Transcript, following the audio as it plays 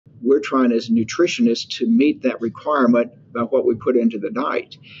we're trying as nutritionists to meet that requirement by what we put into the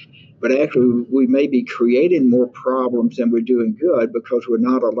diet. But actually, we may be creating more problems than we're doing good because we're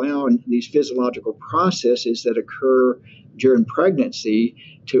not allowing these physiological processes that occur during pregnancy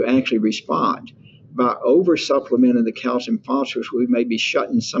to actually respond. By over-supplementing the calcium-phosphorus, we may be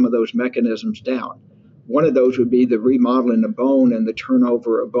shutting some of those mechanisms down. One of those would be the remodeling of bone and the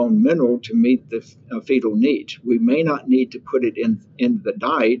turnover of bone mineral to meet the fetal needs. We may not need to put it in the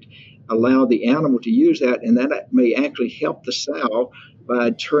diet, allow the animal to use that, and that may actually help the sow by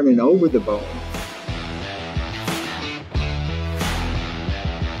turning over the bone.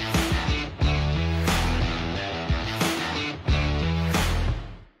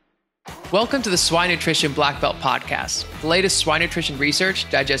 Welcome to the Swine Nutrition Blackbelt Podcast, the latest swine nutrition research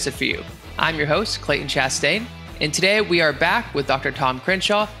digested for you. I'm your host, Clayton Chastain, and today we are back with Dr. Tom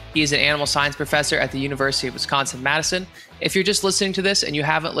Crenshaw. He is an animal science professor at the University of Wisconsin-Madison. If you're just listening to this and you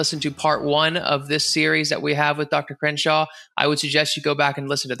haven't listened to part one of this series that we have with Dr. Crenshaw, I would suggest you go back and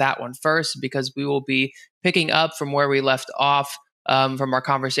listen to that one first, because we will be picking up from where we left off from our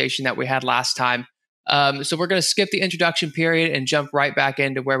conversation that we had last time. So we're going to skip the introduction period and jump right back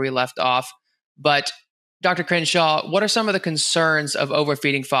into where we left off. But Dr. Crenshaw, what are some of the concerns of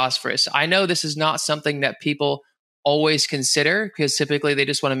overfeeding phosphorus? I know this is not something that people always consider, because typically they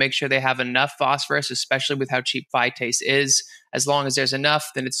just want to make sure they have enough phosphorus, especially with how cheap phytase is. As long as there's enough,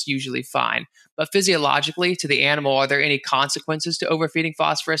 then it's usually fine. But physiologically, to the animal, are there any consequences to overfeeding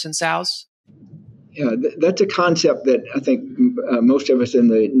phosphorus in sows? Yeah, that's a concept that I think most of us in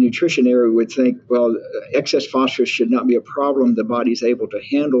the nutrition area would think, well, excess phosphorus should not be a problem. The body's able to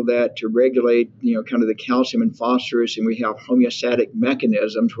handle that, to regulate, kind of the calcium and phosphorus, and we have homeostatic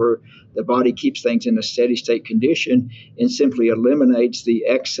mechanisms where the body keeps things in a steady state condition and simply eliminates the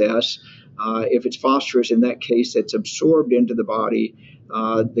excess. If it's phosphorus, in that case, that's absorbed into the body,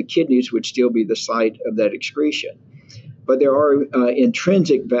 the kidneys would still be the site of that excretion. But there are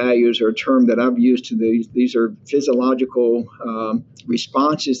intrinsic values, or a term that I've used to these. These are physiological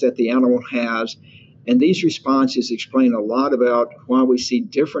responses that the animal has. And these responses explain a lot about why we see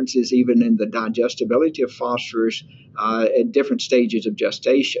differences even in the digestibility of phosphorus at different stages of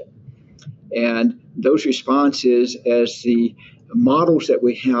gestation. And those responses, as the models that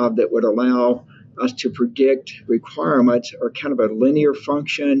we have that would allow us to predict requirements, are kind of a linear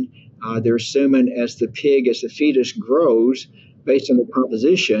function. They're assuming as the fetus grows, based on the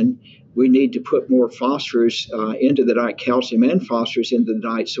composition, we need to put more phosphorus into the diet, calcium and phosphorus into the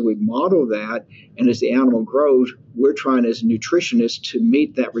diet. So we model that, and as the animal grows, we're trying as nutritionists to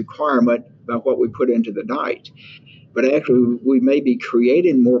meet that requirement by what we put into the diet. But actually, we may be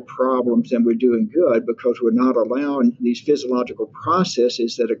creating more problems than we're doing good because we're not allowing these physiological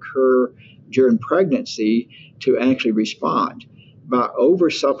processes that occur during pregnancy to actually respond. By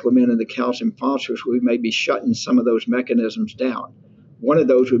over-supplementing the calcium-phosphorus, we may be shutting some of those mechanisms down. One of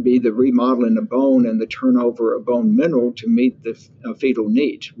those would be the remodeling of bone and the turnover of bone mineral to meet the fetal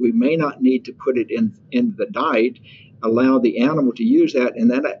needs. We may not need to put it in the diet, allow the animal to use that,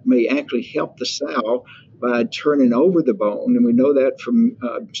 and that may actually help the sow by turning over the bone. And we know that from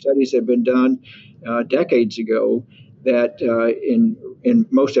studies that have been done decades ago, that in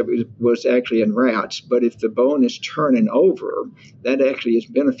most of it was actually in rats. But if the bone is turning over, that actually is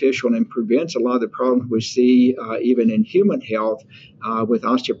beneficial and prevents a lot of the problems we see even in human health with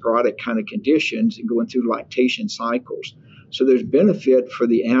osteoporotic kind of conditions and going through lactation cycles. So there's benefit for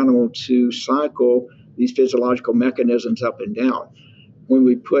the animal to cycle these physiological mechanisms up and down. When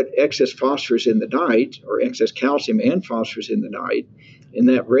we put excess phosphorus in the diet, or excess calcium and phosphorus in the diet, and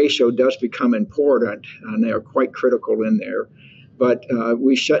that ratio does become important, and they are quite critical in there. But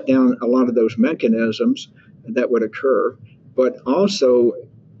we shut down a lot of those mechanisms that would occur. But also,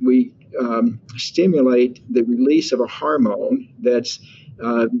 we stimulate the release of a hormone that's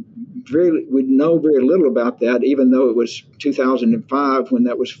we know very little about that, even though it was 2005 when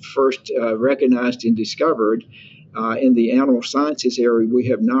that was first recognized and discovered. In the animal sciences area, we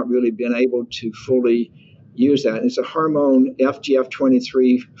have not really been able to fully use that. It's a hormone,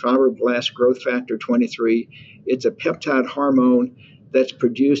 FGF23, fibroblast growth factor 23. It's a peptide hormone that's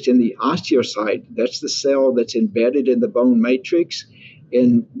produced in the osteocyte. That's the cell that's embedded in the bone matrix.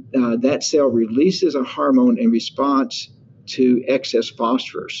 And that cell releases a hormone in response to excess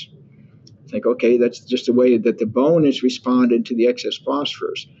phosphorus. Think, okay, that's just the way that the bone is responding to the excess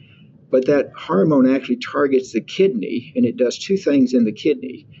phosphorus. But that hormone actually targets the kidney, and it does two things in the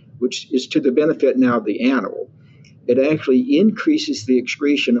kidney, which is to the benefit now of the animal. It actually increases the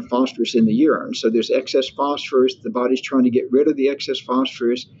excretion of phosphorus in the urine. So there's excess phosphorus. The body's trying to get rid of the excess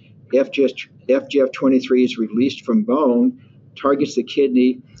phosphorus. FGF23 is released from bone. targets the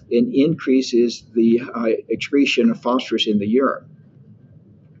kidney, and increases the excretion of phosphorus in the urine.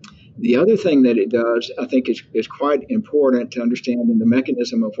 The other thing that it does, I think, is quite important to understand in the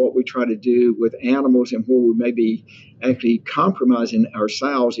mechanism of what we try to do with animals and where we may be actually compromising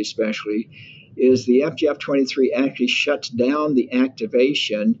ourselves especially, is the FGF23 actually shuts down the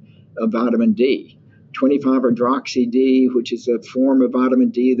activation of vitamin D. 25-hydroxy-D, which is a form of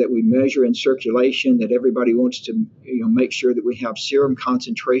vitamin D that we measure in circulation, that everybody wants to make sure that we have serum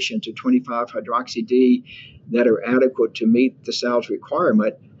concentrations of 25-hydroxy-D that are adequate to meet the cell's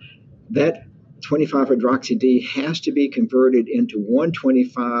requirement. That 25-hydroxy-D has to be converted into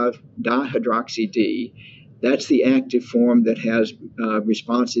 1,25-dihydroxy-D. That's the active form that has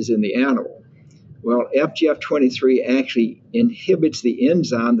responses in the animal. Well, FGF23 actually inhibits the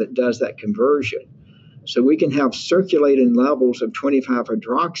enzyme that does that conversion. So we can have circulating levels of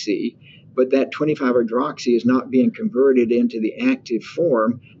 25-hydroxy, but that 25-hydroxy is not being converted into the active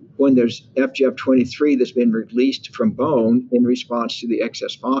form when there's FGF23 that's been released from bone in response to the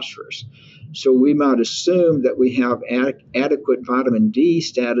excess phosphorus. So we might assume that we have adequate vitamin D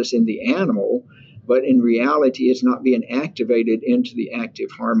status in the animal, but in reality it's not being activated into the active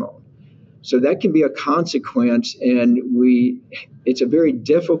hormone. So that can be a consequence, and it's a very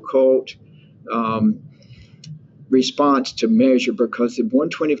difficult response to measure, because the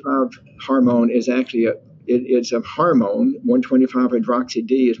 125 hormone is actually it's a hormone.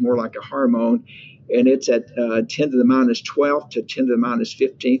 125-hydroxy-D is more like a hormone, and it's at 10 to the minus 12th to 10 to the minus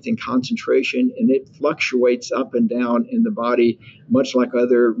 15th in concentration, and it fluctuates up and down in the body, much like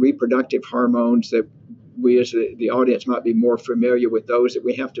other reproductive hormones that we as the audience might be more familiar with, those that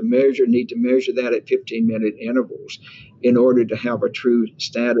we have to need to measure that at 15-minute intervals in order to have a true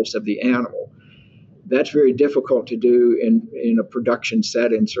status of the animal. That's very difficult to do in a production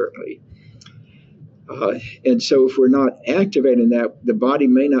setting, certainly. And so if we're not activating that, the body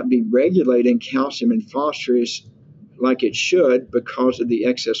may not be regulating calcium and phosphorus like it should because of the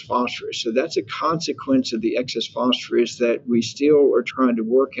excess phosphorus. So that's a consequence of the excess phosphorus that we still are trying to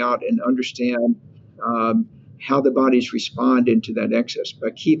work out and understand how the body's responding to that excess.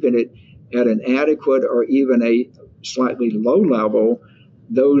 By keeping it at an adequate or even a slightly low level,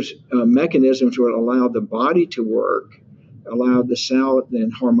 those mechanisms will allow the body to work, allow the cell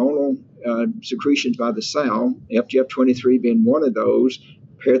and hormonal secretions by the cell, FGF23 being one of those.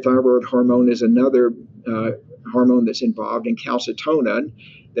 Parathyroid hormone is another hormone that's involved, in calcitonin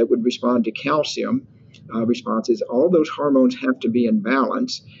that would respond to calcium responses. All those hormones have to be in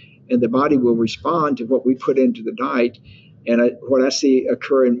balance, and the body will respond to what we put into the diet. And what I see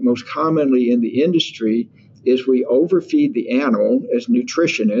occurring most commonly in the industry is we overfeed the animal as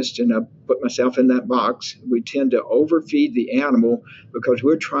nutritionists, and I put myself in that box. We tend to overfeed the animal because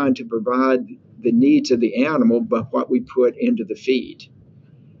we're trying to provide the needs of the animal by what we put into the feed.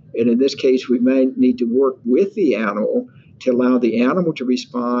 And in this case, we may need to work with the animal to allow the animal to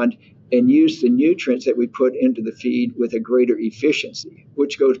respond and use the nutrients that we put into the feed with a greater efficiency,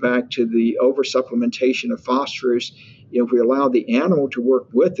 which goes back to the oversupplementation of phosphorus. If we allow the animal to work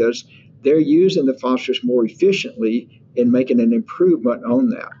with us, they're using the phosphorus more efficiently and making an improvement on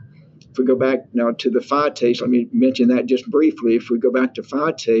that. If we go back now to the phytase, let me mention that just briefly. If we go back to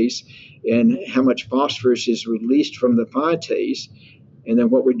phytase and how much phosphorus is released from the phytase, and then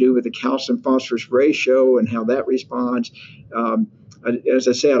what we do with the calcium-phosphorus ratio and how that responds. As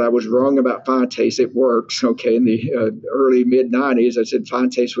I said, I was wrong about phytase. It works. Okay, in the early mid-90s, I said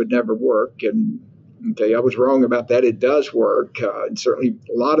phytase would never work, and okay, I was wrong about that. It does work, and certainly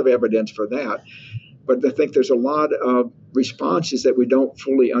a lot of evidence for that. But I think there's a lot of responses that we don't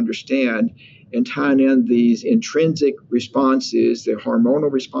fully understand, and tying in these intrinsic responses, the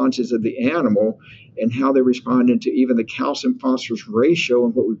hormonal responses of the animal, and how they're responding to even the calcium-phosphorus ratio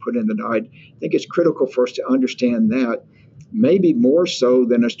and what we put in the diet. I think it's critical for us to understand that, maybe more so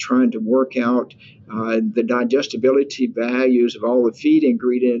than us trying to work out the digestibility values of all the feed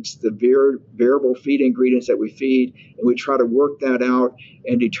ingredients, the variable feed ingredients that we feed, and we try to work that out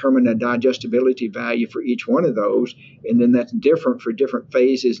and determine a digestibility value for each one of those, and then that's different for different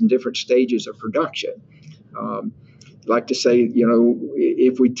phases and different stages of production. Like to say,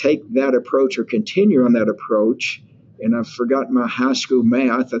 if we take that approach or continue on that approach, and I've forgotten my high school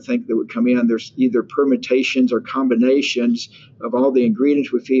math, I think that would come in, there's either permutations or combinations of all the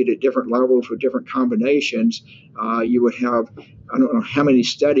ingredients we feed at different levels with different combinations. You would have, I don't know how many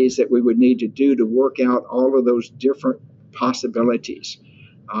studies that we would need to do to work out all of those different possibilities.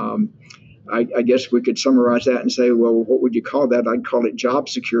 I guess we could summarize that and say, well, what would you call that? I'd call it job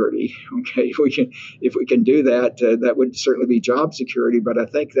security. Okay, if we can do that, that would certainly be job security. But I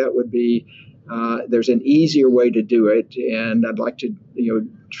think that would be There's an easier way to do it, and I'd like to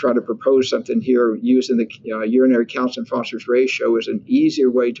try to propose something here using the urinary calcium-phosphorus ratio as an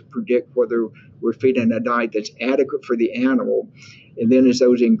easier way to predict whether we're feeding a diet that's adequate for the animal. And then as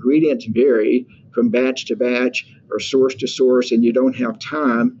those ingredients vary from batch to batch or source to source, and you don't have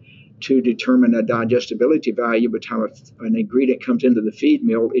time to determine a digestibility value by the time an ingredient comes into the feed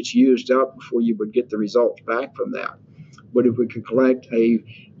mill, it's used up before you would get the results back from that. But if we could collect a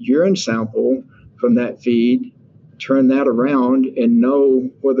urine sample from that feed, turn that around and know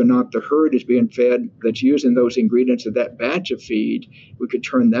whether or not the herd is being fed that's using those ingredients of that batch of feed, we could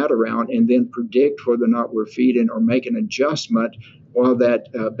turn that around and then predict whether or not we're feeding or make an adjustment while that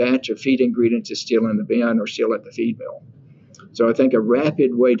batch of feed ingredients is still in the bin or still at the feed mill. So I think a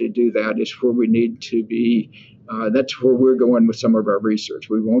rapid way to do that is where we need to be. That's where we're going with some of our research.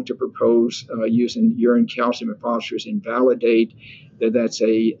 We want to propose using urine calcium and phosphorus and validate that that's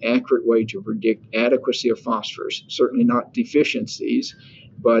a accurate way to predict adequacy of phosphorus, certainly not deficiencies,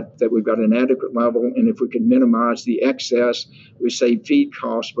 but that we've got an adequate level. And if we can minimize the excess, we save feed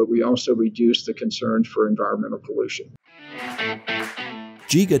costs, but we also reduce the concerns for environmental pollution.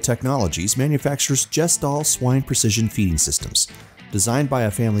 Giga Technologies manufactures Gestall swine precision feeding systems, designed by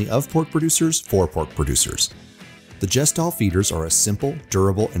a family of pork producers for pork producers. The Gestall feeders are a simple,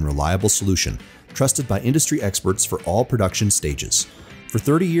 durable, and reliable solution, trusted by industry experts for all production stages. For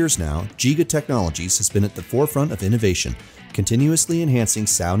 30 years now, Giga Technologies has been at the forefront of innovation, continuously enhancing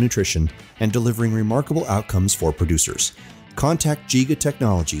sow nutrition and delivering remarkable outcomes for producers. Contact Giga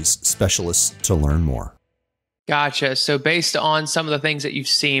Technologies specialists to learn more. Gotcha. So based on some of the things that you've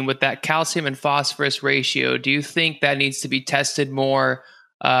seen with that calcium and phosphorus ratio, do you think that needs to be tested more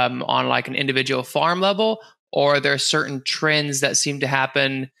on like an individual farm level, or are there certain trends that seem to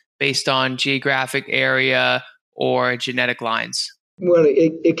happen based on geographic area or genetic lines? Well,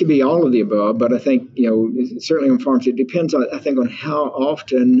 it could be all of the above, but I think, certainly on farms, it depends on, I think, on how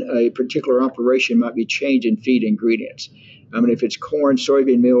often a particular operation might be changing feed ingredients. I mean, if it's corn,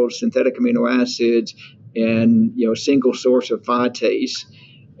 soybean meal, synthetic amino acids, and, single source of phytase,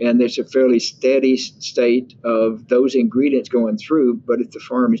 and there's a fairly steady state of those ingredients going through, but if the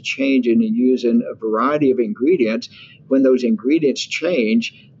farm is changing and using a variety of ingredients, when those ingredients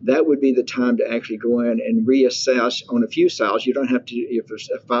change, that would be the time to actually go in and reassess on a few sows. You don't have to, if there's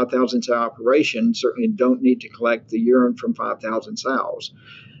a 5,000 sow operation, certainly don't need to collect the urine from 5,000 sows.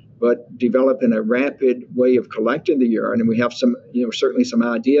 But developing a rapid way of collecting the urine, and we have some, certainly some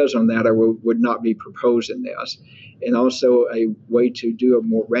ideas on that, I would not be proposing this. And also a way to do a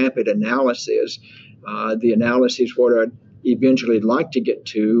more rapid analysis. The analysis, what I'd eventually like to get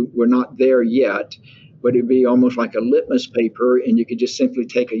to, we're not there yet, but it'd be almost like a litmus paper, and you could just simply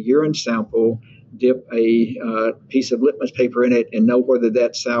take a urine sample, dip a piece of litmus paper in it, and know whether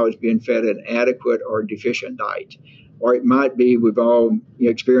that sow is being fed an adequate or deficient diet. Or it might be, we've all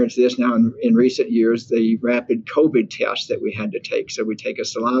experienced this now in recent years, the rapid COVID test that we had to take. So we take a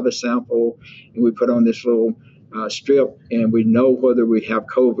saliva sample and we put on this little strip, and we know whether we have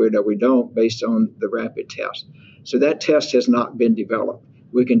COVID or we don't based on the rapid test. So that test has not been developed.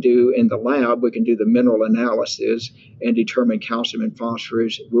 We can do in the lab, we can do the mineral analysis and determine calcium and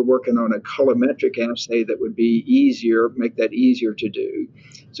phosphorus. We're working on a colorimetric assay that would be easier, make that easier to do.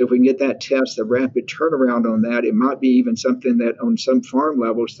 So if we can get that test, the rapid turnaround on that, it might be even something that on some farm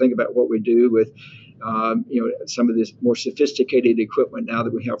levels, think about what we do with some of this more sophisticated equipment now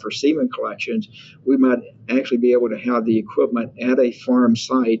that we have for semen collections. We might actually be able to have the equipment at a farm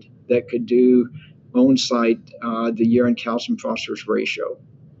site that could do on-site the urine calcium phosphorus ratio.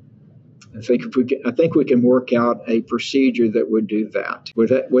 I think we can work out a procedure that would do that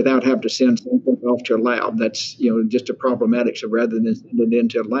without having to send something off to a lab. That's just a problematic. So rather than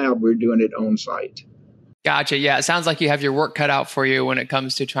into a lab, we're doing it on-site. Gotcha. Yeah, it sounds like you have your work cut out for you when it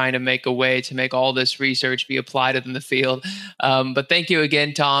comes to trying to make a way to make all this research be applied in the field. But thank you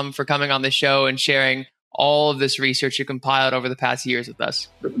again, Tom, for coming on the show and sharing all of this research you compiled over the past years with us.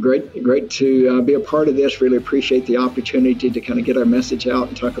 Great to be a part of this. Really appreciate the opportunity to kind of get our message out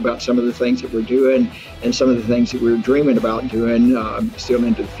and talk about some of the things that we're doing and some of the things that we're dreaming about doing still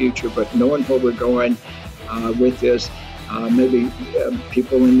into the future. But knowing where we're going with this, maybe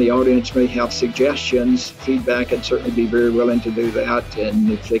people in the audience may have suggestions, feedback. I'd certainly be very willing to do that.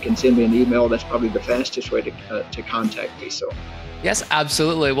 And if they can send me an email, that's probably the fastest way to contact me. So. Yes,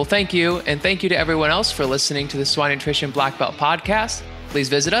 absolutely. Well, thank you. And thank you to everyone else for listening to the Swine Nutrition Blackbelt Podcast. Please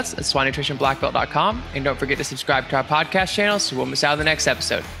visit us at swinenutritionblackbelt.com. And don't forget to subscribe to our podcast channel so you won't miss out on the next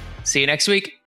episode. See you next week.